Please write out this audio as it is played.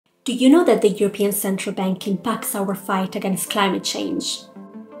Do you know that the European Central Bank impacts our fight against climate change?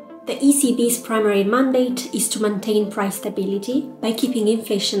 The ECB's primary mandate is to maintain price stability by keeping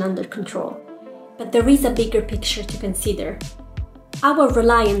inflation under control. But there is a bigger picture to consider. Our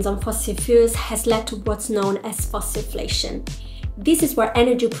reliance on fossil fuels has led to what's known as fossilflation. This is where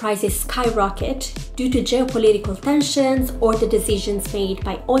energy prices skyrocket due to geopolitical tensions or the decisions made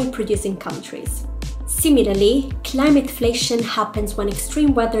by oil-producing countries. Similarly, climateflation happens when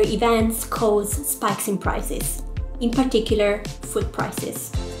extreme weather events cause spikes in prices, in particular food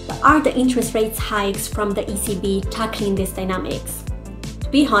prices. But are the interest rates hikes from the ECB tackling these dynamics? To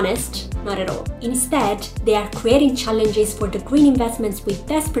be honest, not at all. Instead, they are creating challenges for the green investments we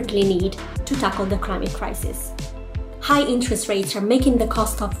desperately need to tackle the climate crisis. High interest rates are making the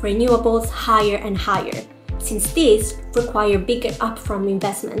cost of renewables higher and higher, since these require bigger upfront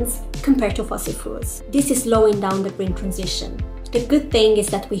investments compared to fossil fuels. This is slowing down the green transition. The good thing is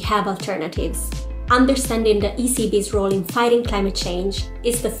that we have alternatives. Understanding the ECB's role in fighting climate change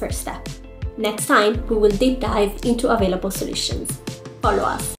is the first step. Next time, we will deep dive into available solutions. Follow us.